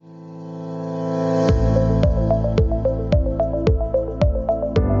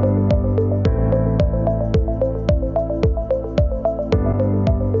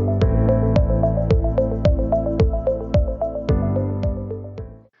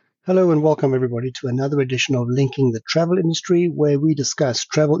Hello and welcome everybody to another edition of Linking the Travel Industry, where we discuss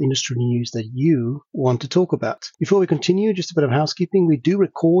travel industry news that you want to talk about. Before we continue, just a bit of housekeeping. We do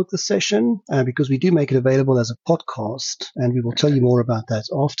record the session because we do make it available as a podcast, and we will tell you more about that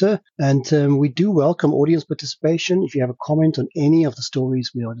after. And we do welcome audience participation. If you have a comment on any of the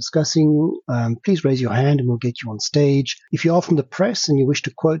stories we are discussing, please raise your hand and we'll get you on stage. If you are from the press and you wish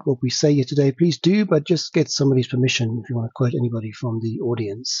to quote what we say here today, please do, but just get somebody's permission if you want to quote anybody from the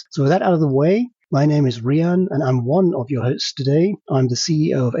audience. So with that out of the way, my name is Rian, and I'm one of your hosts today. I'm the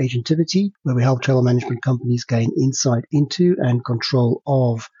CEO of Agentivity, where we help travel management companies gain insight into and control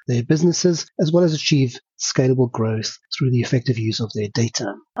of their businesses, as well as achieve scalable growth through the effective use of their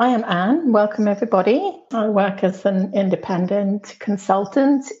data. I am Anne. Welcome, everybody. I work as an independent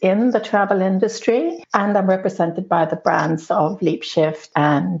consultant in the travel industry, and I'm represented by the brands of LeapShift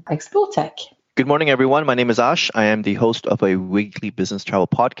and ExploreTech. Good morning, everyone. My name is Ash. I am the host of a weekly business travel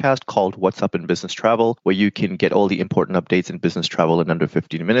podcast called What's Up in Business Travel, where you can get all the important updates in business travel in under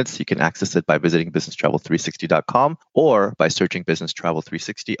 15 minutes. You can access it by visiting businesstravel360.com or by searching Business Travel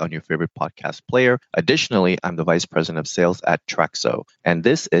 360 on your favorite podcast player. Additionally, I'm the Vice President of Sales at Traxo, and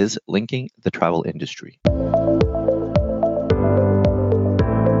this is Linking the Travel Industry.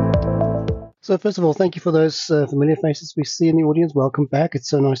 So first of all, thank you for those familiar faces we see in the audience. Welcome back. It's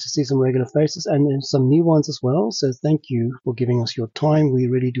so nice to see some regular faces and some new ones as well. So thank you for giving us your time. We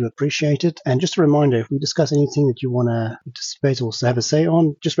really do appreciate it. And just a reminder, if we discuss anything that you want to participate or have a say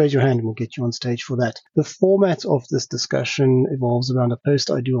on, just raise your hand and we'll get you on stage for that. The format of this discussion evolves around a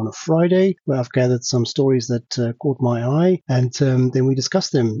post I do on a Friday where I've gathered some stories that caught my eye and then we discuss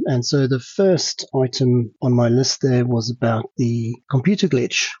them. And so the first item on my list there was about the computer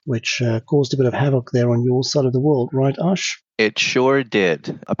glitch, which caused a bit of havoc there on your side of the world, right, Ash? It sure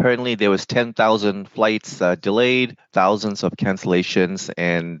did. Apparently, there was 10,000 flights delayed, thousands of cancellations,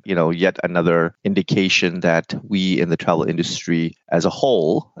 and yet another indication that we in the travel industry as a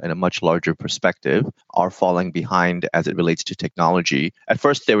whole, in a much larger perspective, are falling behind as it relates to technology. At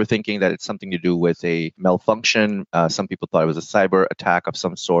first, they were thinking that it's something to do with a malfunction. Some people thought it was a cyber attack of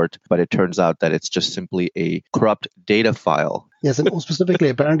some sort, but it turns out that it's just simply a corrupt data file. Yes, and more specifically,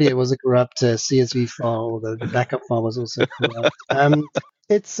 apparently it was a corrupt CSV file. The backup file was also corrupt.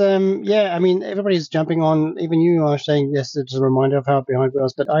 Everybody's jumping on. Even you are saying, yes, it's a reminder of how behind we are.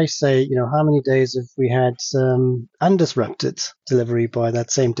 But I say, how many days have we had undisrupted delivery by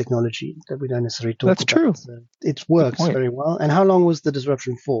that same technology that we don't necessarily talk about? That's true. So it works very well. And how long was the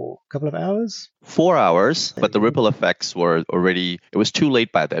disruption for? A couple of hours? 4 hours, but the ripple effects were already, it was too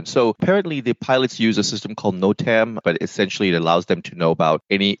late by then. So apparently the pilots use a system called NOTAM, but essentially it allows them to know about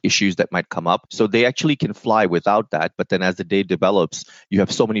any issues that might come up. So they actually can fly without that. But then as the day develops, you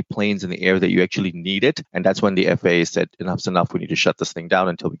have so many planes in the air that you actually need it. And that's when the FAA said, enough's enough, we need to shut this thing down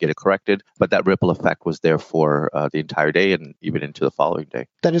until we get it corrected. But that ripple effect was there for the entire day and even into the following day.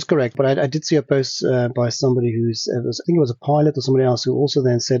 That is correct. But I did see a post by somebody I think it was a pilot or somebody else who also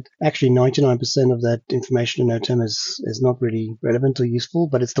then said, actually 99% of that information in NOTAM is not really relevant or useful,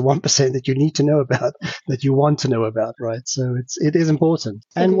 but it's the 1% that you need to know about, that you want to know about, right? So it is important.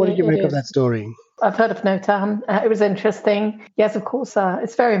 And what did you make of that story? I've heard of NOTAM. It was interesting. Yes, of course,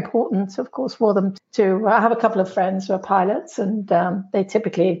 it's very important, of course, for them to I have a couple of friends who are pilots, and they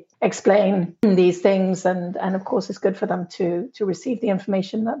typically explain these things. And of course, it's good for them to receive the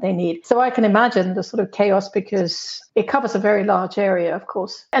information that they need. So I can imagine the sort of chaos because it covers a very large area, of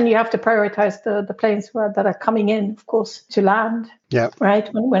course. And you have to prioritize the planes that are coming in, of course, to land. Yeah. Right.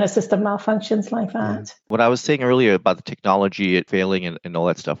 When a system malfunctions like that. Yeah. What I was saying earlier about the technology, it failing and all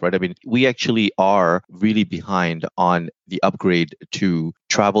that stuff, right? I mean, we actually are really behind on the upgrade to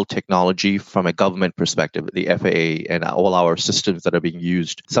travel technology from a government perspective, the FAA and all our systems that are being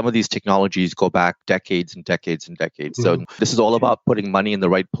used. Some of these technologies go back decades and decades and decades. Mm-hmm. So this is all about putting money in the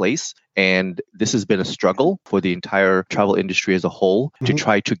right place. And this has been a struggle for the entire travel industry as a whole to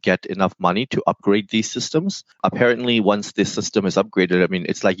try to get enough money to upgrade these systems. Apparently, once this system is upgraded, I mean,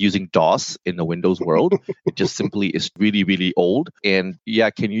 it's like using DOS in the Windows world. It just simply is really, really old. And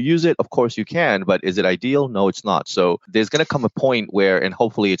yeah, can you use it? Of course you can, but is it ideal? No, it's not. So there's going to come a point where, and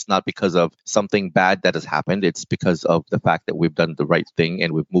hopefully it's not because of something bad that has happened. It's because of the fact that we've done the right thing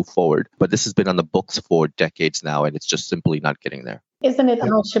and we've moved forward. But this has been on the books for decades now, and it's just simply not getting there. Isn't it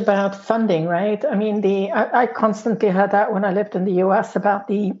much about funding, right? I mean, I constantly heard that when I lived in the US about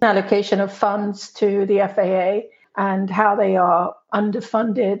the allocation of funds to the FAA and how they are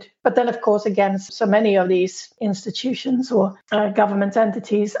underfunded. But then, of course, again, so many of these institutions or government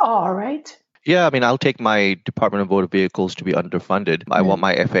entities are, right? Yeah, I mean, I'll take my Department of Motor Vehicles to be underfunded. I want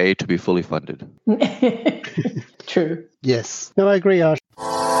my FAA to be fully funded. True. Yes. No, I agree, Ash.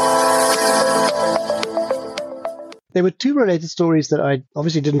 There were two related stories that I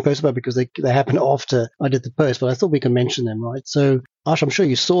obviously didn't post about because they happened after I did the post, but I thought we could mention them, right? So, Ash, I'm sure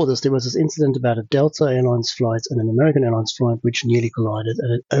you saw this. There was this incident about a Delta Airlines flight and an American Airlines flight which nearly collided,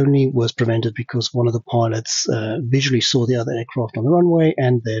 and it only was prevented because one of the pilots visually saw the other aircraft on the runway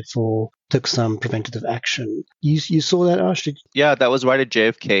and therefore took some preventative action. You saw that, Ash? Yeah, that was right at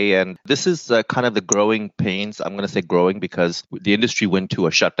JFK. And this is kind of the growing pains. I'm going to say growing because the industry went to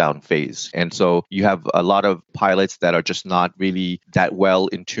a shutdown phase. And so you have a lot of pilots that are just not really that well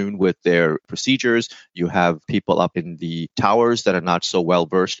in tune with their procedures. You have people up in the towers that are not so well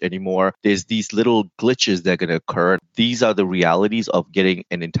versed anymore. There's these little glitches that are going to occur. These are the realities of getting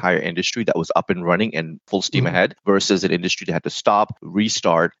an entire industry that was up and running and full steam ahead versus an industry that had to stop,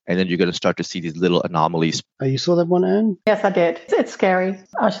 restart, and then you're going to start to see these little anomalies. You saw that one, Anne? Yes, I did. It's scary.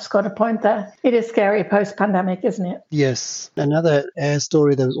 I just got a point there. It is scary post-pandemic, isn't it? Yes. Another air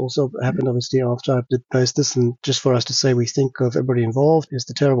story that was also happened obviously after I did post this, and just for us to say we think of everybody involved, is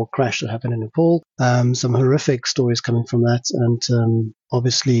the terrible crash that happened in Nepal. Some horrific stories coming from that, and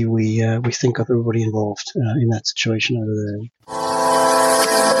obviously we think of everybody involved in that situation over there.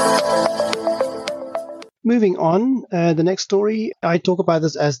 Moving on, the next story, I talk about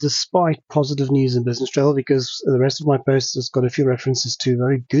this as despite positive news in business travel because the rest of my post has got a few references to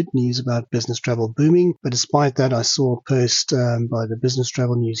very good news about business travel booming. But despite that, I saw a post by the Business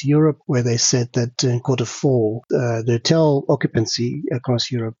Travel News Europe where they said that in quarter four, the hotel occupancy across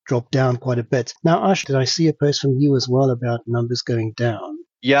Europe dropped down quite a bit. Now, Ash, did I see a post from you as well about numbers going down?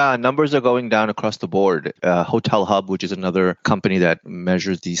 Yeah, numbers are going down across the board. Hotel Hub, which is another company that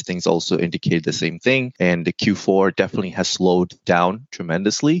measures these things, also indicated the same thing. And the Q4 definitely has slowed down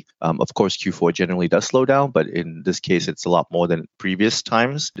tremendously. Of course, Q4 generally does slow down, but in this case, it's a lot more than previous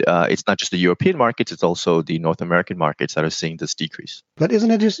times. It's not just the European markets, it's also the North American markets that are seeing this decrease. But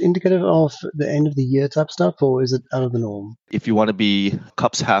isn't it just indicative of the end of the year type stuff, or is it out of the norm? If you want to be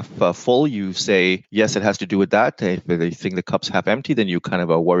cups half full, you say, yes, it has to do with that. If you think the cup's half empty, then you kind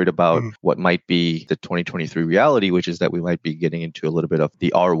of are worried about what might be the 2023 reality, which is that we might be getting into a little bit of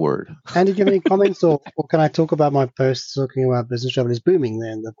the R word. And did you have any comments or can I talk about my post talking about business travel is booming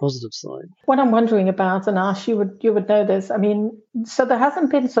then, the positive side? What I'm wondering about, and Ash, you would know this, I mean, so there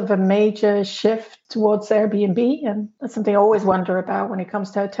hasn't been sort of a major shift towards Airbnb, and that's something I always wonder about when it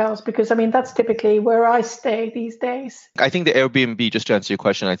comes to hotels, because I mean, that's typically where I stay these days. I think the Airbnb, just to answer your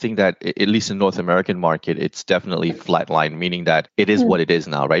question, I think that at least in North American market, it's definitely flatline, meaning that it is what it is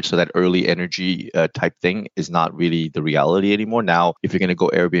now, right? So that early energy type thing is not really the reality anymore. Now, if you're going to go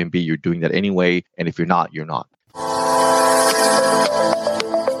Airbnb, you're doing that anyway. And if you're not, you're not.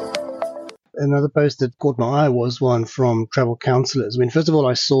 Another post that caught my eye was one from travel counselors. I mean, first of all,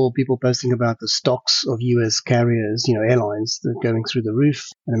 I saw people posting about the stocks of US carriers, airlines that are going through the roof.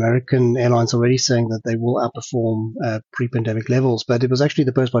 And American Airlines already saying that they will outperform pre-pandemic levels. But it was actually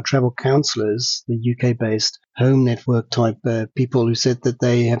the post by travel counselors, the UK-based home network type people who said that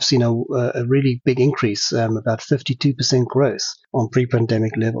they have seen a really big increase, about 52% growth on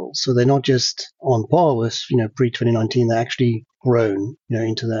pre-pandemic levels. So they're not just on par with, pre-2019, they're actually grown,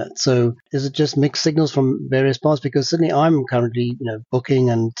 into that. So is it just mixed signals from various parts? Because certainly I'm currently, booking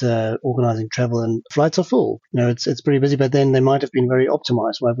and organizing travel, and flights are full. It's pretty busy, but then they might have been very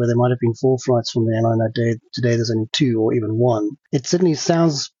optimized, right? Where there might have been 4 flights from the airline that day. Today there's only 2 or even 1. It certainly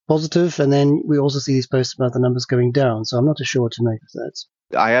sounds positive, and then we also see these posts about the numbers going down. So I'm not too sure what to make of that.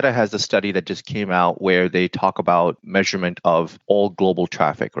 IATA has a study that just came out where they talk about measurement of all global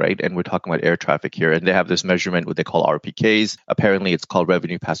traffic, right? And we're talking about air traffic here. And they have this measurement, what they call RPKs. Apparently, it's called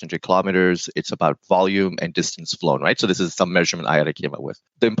revenue passenger kilometers. It's about volume and distance flown, right? So this is some measurement IATA came up with.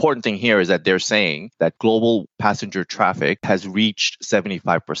 The important thing here is that they're saying that global passenger traffic has reached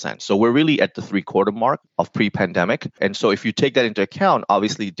 75%. So we're really at the 3/4 mark of pre-pandemic. And so if you take that into account,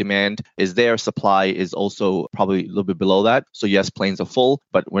 obviously demand is there. Supply is also probably a little bit below that. So yes, planes are full,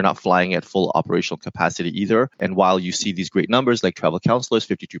 but we're not flying at full operational capacity either. And while you see these great numbers like travel counselors,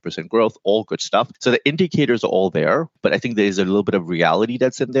 52% growth, all good stuff. So the indicators are all there, but I think there is a little bit of reality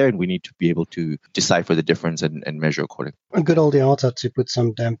that's in there, and we need to be able to decipher the difference and measure accordingly. A good old IATA to put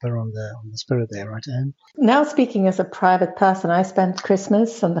some damper on the spirit there, right, Anne? Now, speaking as a private person, I spent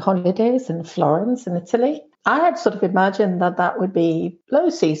Christmas and the holidays in Florence in Italy. I had sort of imagined that would be low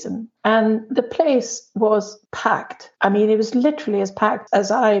season. And the place was packed. I mean, it was literally as packed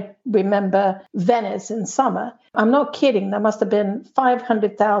as I remember Venice in summer. I'm not kidding. There must have been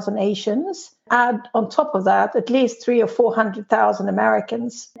 500,000 Asians. Add on top of that, at least 300,000 or 400,000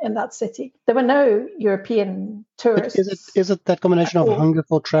 Americans in that city. There were no European tourists. But is it that combination of hunger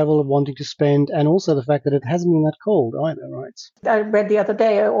for travel, wanting to spend, and also the fact that it hasn't been that cold either, right? I read the other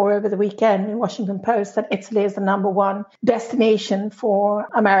day or over the weekend in Washington Post that Italy is the number one destination for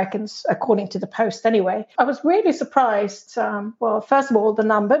Americans, according to the Post anyway. I was really surprised. Well, first of all, the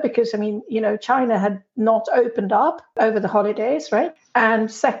number, because, I mean, China had not opened up over the holidays, right? And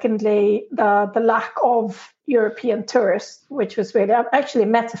secondly, the lack of European tourists, which was really, I actually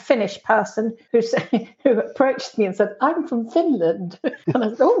met a Finnish person who approached me and said, "I'm from Finland." And I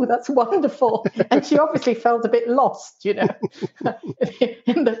said, "Oh, that's wonderful." And she obviously felt a bit lost, in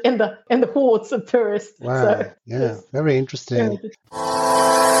the hordes of tourists. Wow. So, yeah, very interesting.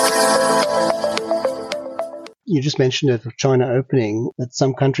 You just mentioned it with China opening, that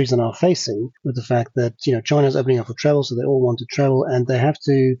some countries are now facing with the fact that, China's opening up for travel, so they all want to travel, and they have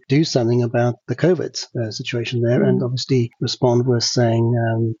to do something about the COVID situation there, and obviously respond with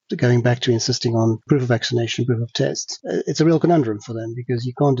saying, going back to insisting on proof of vaccination, proof of test. It's a real conundrum for them because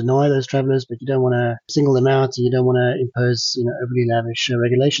you can't deny those travelers, but you don't want to single them out, and you don't want to impose, overly lavish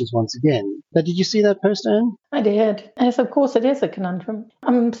regulations once again. But did you see that post, Anne? I did. Yes, of course, it is a conundrum.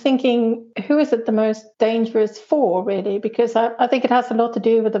 I'm thinking, who is it the most dangerous for, really? Because I think it has a lot to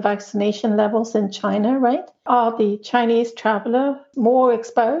do with the vaccination levels in China, right? Are the Chinese traveler more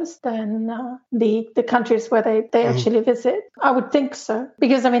exposed than the countries where they actually visit? I would think so.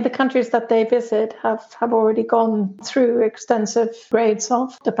 Because, I mean, the countries that they visit have already gone through extensive grades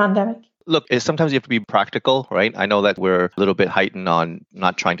of the pandemic. Look, sometimes you have to be practical, right? I know that we're a little bit heightened on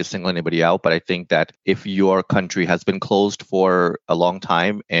not trying to single anybody out, but I think that if your country has been closed for a long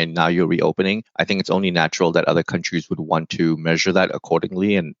time and now you're reopening, I think it's only natural that other countries would want to measure that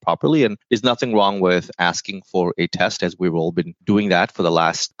accordingly and properly. And there's nothing wrong with asking for a test, as we've all been doing that for the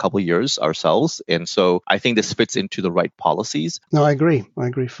last couple of years ourselves. And so I think this fits into the right policies. No, I agree. I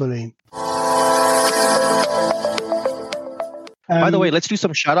agree fully. By the way, let's do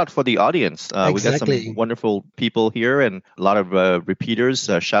some shout out for the audience. Exactly. We got some wonderful people here and a lot of repeaters.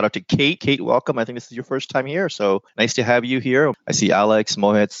 Shout out to Kate. Kate, welcome. I think this is your first time here, so nice to have you here. I see Alex,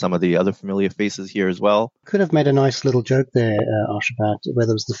 Mohit, some of the other familiar faces here as well. Could have made a nice little joke there, Ash, about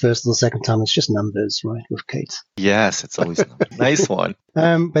whether it was the first or the second time. It's just numbers, right, with Kate. Yes, it's always a nice one.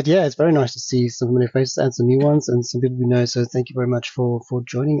 But yeah, it's very nice to see some familiar faces and some new ones and some people we know. So thank you very much for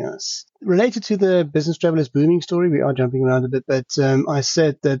joining us. Related to the business travelers booming story, we are jumping around a bit, but I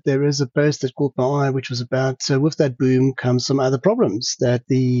said that there is a post that caught my eye, which was about with that boom comes some other problems, that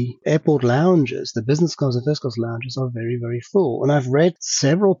the airport lounges, the business class and first class lounges are very, very full. And I've read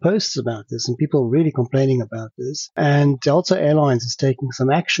several posts about this and people really complaining about this. And Delta Airlines is taking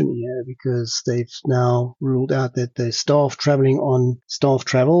some action here because they've now ruled out that the staff traveling on staff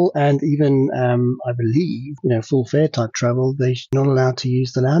travel and even, I believe, full fare type travel, they're not allowed to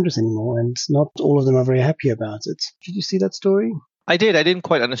use the lounges anymore. And not all of them are very happy about it. Did you see that story? I did. I didn't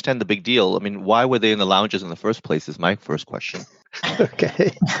quite understand the big deal. I mean, why were they in the lounges in the first place is my first question.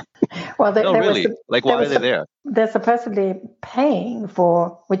 Okay. Well, no, really? Why are they there? They're supposedly paying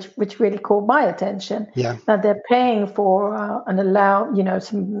for, which really caught my attention. Yeah. That they're paying for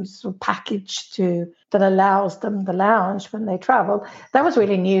some sort of package that allows them the lounge when they travel. That was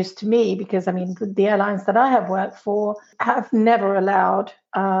really news to me because, I mean, the airlines that I have worked for have never allowed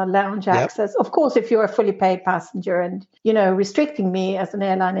lounge access. Of course, if you're a fully paid passenger and, restricting me as an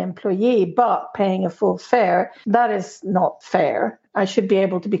airline employee, but paying a full fare, that is not fair. I should be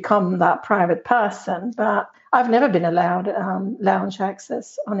able to become that private person, but I've never been allowed lounge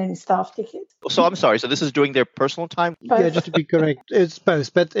access on any staff ticket. So I'm sorry. So this is during their personal time? Yeah, just to be correct, it's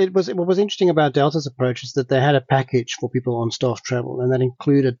both. But what was interesting about Delta's approach is that they had a package for people on staff travel, and that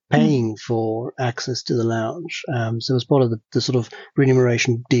included paying for access to the lounge. So it was part of the sort of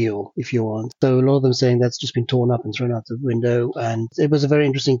remuneration deal, if you want. So a lot of them saying that's just been torn up and thrown out the window. And it was a very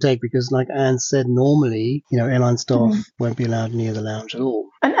interesting take because, like Anne said, normally, airline staff won't be allowed near the lounge at all.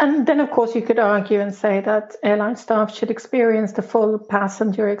 And then, of course, you could argue and say that airline staff should experience the full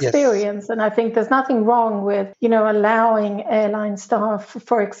passenger experience. Yes. And I think there's nothing wrong with, allowing airline staff,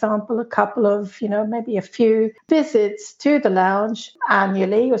 for example, a couple of, maybe a few visits to the lounge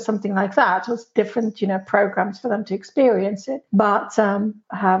annually or something like that, or different, programs for them to experience it. But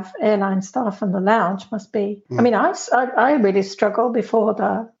have airline staff in the lounge must be, I mean, I really struggled before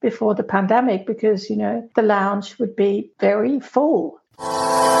the pandemic because, the lounge would be very full.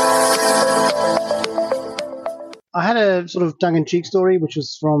 I had a sort of tongue-in-cheek story, which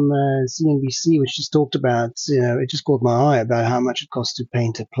was from CNBC, which just talked about, it just caught my eye about how much it costs to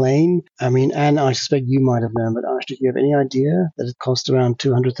paint a plane. I mean, and I suspect you might have known, but Ash, did you have any idea that it costs around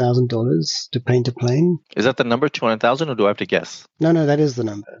 $200,000 to paint a plane? Is that the number, 200,000, or do I have to guess? No, that is the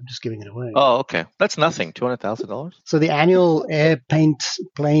number. I'm just giving it away. Oh, okay. That's nothing, $200,000. So the annual air paint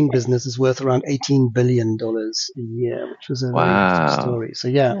plane business is worth around $18 billion a year, which was a very interesting story. So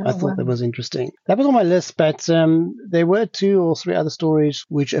I thought that was interesting. That was on my list, but there were 2 or 3 other stories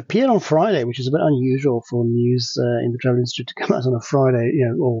which appeared on Friday, which is a bit unusual for news in the travel industry to come out on a Friday,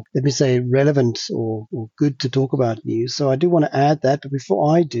 or let me say relevant or good to talk about news. So I do want to add that. But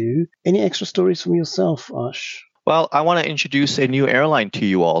before I do, any extra stories from yourself, Ash? Well, I want to introduce a new airline to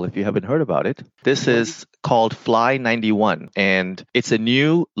you all if you haven't heard about it. This is called Fly91, and it's a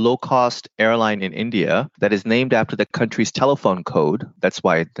new low-cost airline in India that is named after the country's telephone code. That's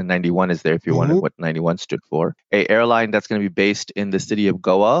why the 91 is there if you're wondering what 91 stood for. A airline that's going to be based in the city of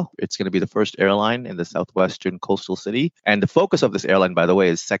Goa. It's going to be the first airline in the southwestern coastal city. And the focus of this airline, by the way,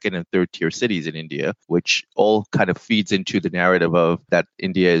 is 2nd and 3rd tier cities in India, which all kind of feeds into the narrative of that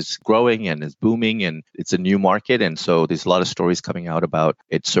India is growing and is booming and it's a new market. And so there's a lot of stories coming out about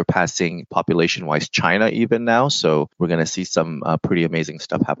it surpassing population-wise China even now. So we're going to see some pretty amazing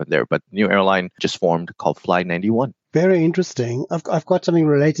stuff happen there. But new airline just formed called Fly91. Very interesting. I've got something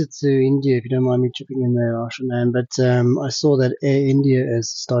related to India, if you don't mind me chipping in there, Arshanan. But I saw that Air India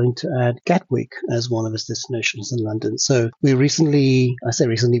is starting to add Gatwick as one of its destinations in London. So we recently, I say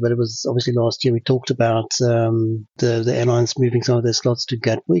recently, but it was obviously last year, we talked about the airlines moving some of their slots to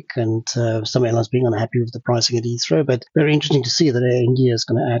Gatwick and some airlines being unhappy with the pricing at Heathrow. But very interesting to see that Air India is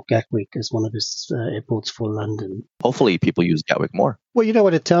going to add Gatwick as one of its airports for London. Hopefully people use Gatwick more. Well, you know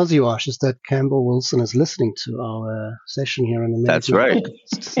what it tells you, Ash, is that Campbell Wilson is listening to our session here on the That's right.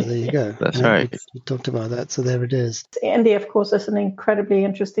 So there you go. That's right. We talked about that, so there it is. India, of course, is an incredibly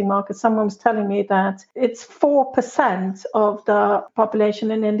interesting market. Someone was telling me that it's 4% of the population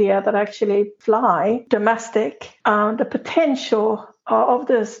in India that actually fly domestic. The potential of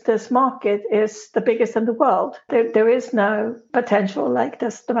this market is the biggest in the world. There is no potential like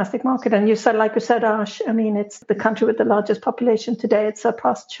this domestic market. And like you said, Ash, I mean, it's the country with the largest population today. It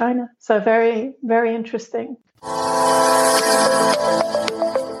surpassed China. So very, very interesting.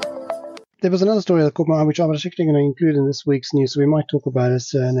 There was another story that caught my eye, which I was actually going to include in this week's news, so we might talk about it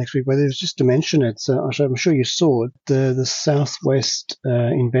next week, but it was just to mention it. So I'm sure you saw it, the Southwest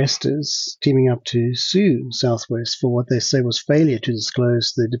investors teaming up to sue Southwest for what they say was failure to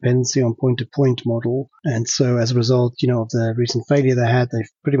disclose the dependency on point-to-point model. And so as a result, of the recent failure they had, they've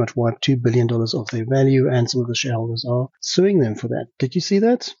pretty much wiped $2 billion of their value, and some of the shareholders are suing them for that. Did you see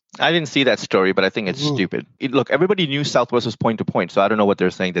that? I didn't see that story, but I think it's stupid. Look, everybody knew Southwest was point-to-point, so I don't know what they're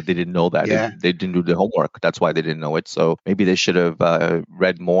saying that they didn't know that. Yeah. They didn't do the homework. That's why they didn't know it. So maybe they should have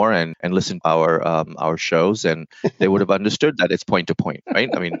read more and listened to our shows, and they would have understood that it's point-to-point, right?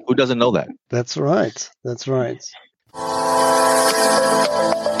 I mean, who doesn't know that? That's right.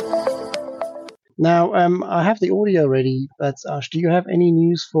 Now, I have the audio ready, but Ash, do you have any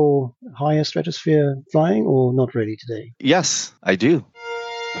news for higher stratosphere flying or not really today? Yes, I do.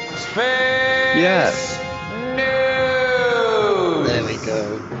 Space Yes. News. There we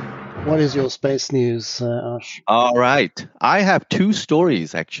go. What is your space news, Ash? All right. I have 2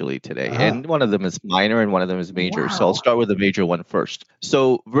 stories actually today, and one of them is minor and one of them is major. So I'll start with the major one first.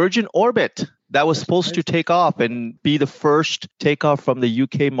 So Virgin Orbit, that was supposed to take off and be the first takeoff from the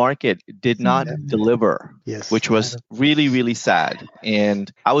UK market, did not deliver, which was really, really sad. And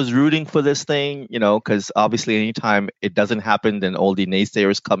I was rooting for this thing, because obviously anytime it doesn't happen, then all the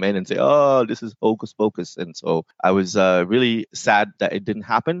naysayers come in and say, oh, this is hocus pocus. And so I was really sad that it didn't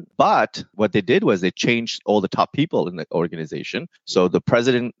happen. But what they did was they changed all the top people in the organization. So the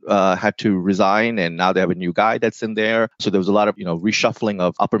president had to resign, and now they have a new guy that's in there. So there was a lot of, reshuffling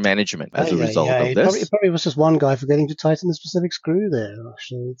of upper management as a result. Of this. It probably was just one guy forgetting to tighten the specific screw there.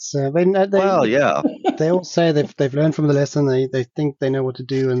 Actually, it's they all say they've learned from the lesson. They think they know what to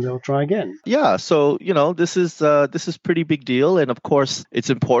do, and they'll try again. Yeah, so this is pretty big deal, and of course it's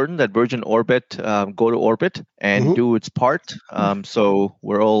important that Virgin Orbit go to orbit and do its part. So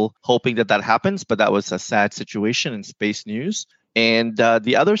we're all hoping that happens, but that was a sad situation in space news. And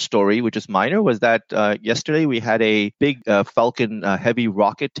the other story, which is minor, was that yesterday we had a big Falcon Heavy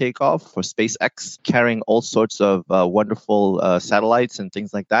rocket takeoff for SpaceX, carrying all sorts of wonderful satellites and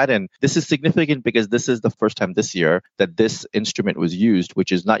things like that. And this is significant because this is the first time this year that this instrument was used,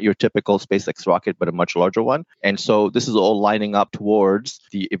 which is not your typical SpaceX rocket, but a much larger one. And so this is all lining up towards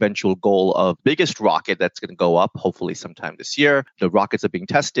the eventual goal of biggest rocket that's going to go up, hopefully sometime this year. The rockets are being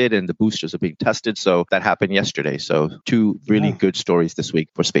tested and the boosters are being tested. So that happened yesterday. So two really good stories this week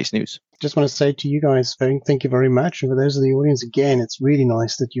for Space News. Just want to say to you guys, thank you very much. And for those of the audience, again, it's really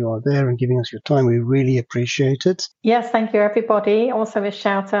nice that you are there and giving us your time. We really appreciate it. Yes, thank you, everybody. Also, a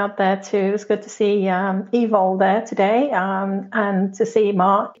shout out there too. It's good to see Evol there today and to see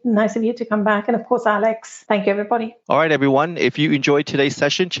Mark. Nice of you to come back. And of course, Alex. Thank you, everybody. All right, everyone. If you enjoyed today's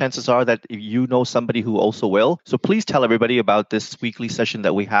session, chances are that you know somebody who also will. So please tell everybody about this weekly session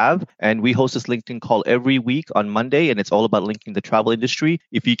that we have. And we host this LinkedIn call every week on Monday, and it's all about linking the travel industry.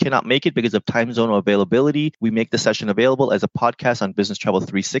 If you cannot make it because of time zone or availability, we make the session available as a podcast on Business Travel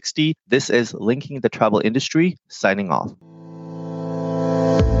 360. This is Linking the Travel Industry, signing off.